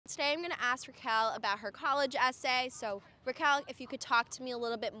today I'm going to ask Raquel about her college essay. So Raquel, if you could talk to me a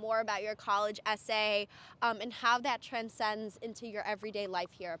little bit more about your college essay and how that transcends into your everyday life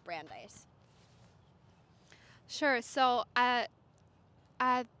here at Brandeis. Sure. So when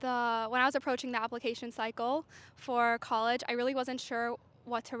I was approaching the application cycle for college, I really wasn't sure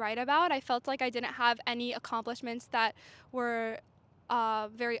what to write about. I felt like I didn't have any accomplishments that were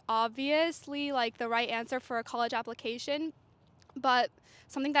very obviously like the right answer for a college application. But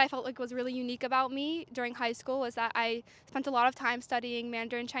something that I felt like was really unique about me during high school was that I spent a lot of time studying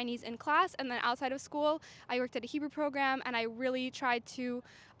Mandarin Chinese in class, and then outside of school, I worked at a Hebrew program, and I really tried to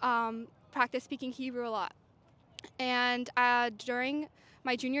practice speaking Hebrew a lot. And during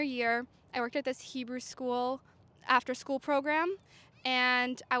my junior year, I worked at this Hebrew school after school program,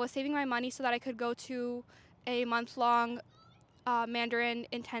 and I was saving my money so that I could go to a month-long Mandarin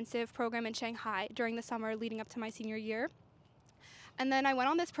intensive program in Shanghai during the summer leading up to my senior year. And then I went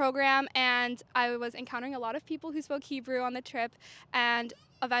on this program, and I was encountering a lot of people who spoke Hebrew on the trip, and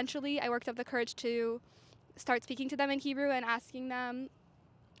eventually I worked up the courage to start speaking to them in Hebrew and asking them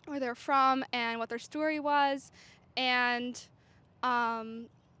where they're from and what their story was. And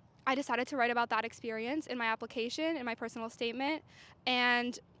I decided to write about that experience in my application, in my personal statement,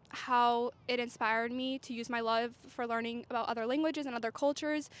 and how it inspired me to use my love for learning about other languages and other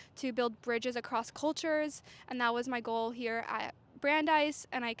cultures to build bridges across cultures. And that was my goal here at Brandeis,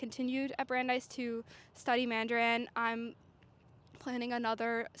 and I continued at Brandeis to study Mandarin. I'm planning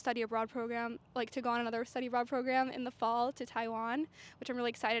another study abroad program, like to go on another study abroad program in the fall to Taiwan, which I'm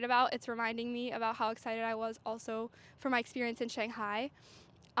really excited about. It's reminding me about how excited I was also for my experience in Shanghai.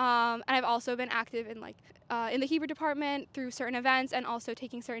 And I've also been active in in the Hebrew department through certain events and also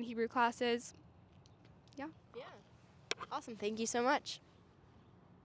taking certain Hebrew classes. Yeah. Yeah. Awesome. Thank you so much.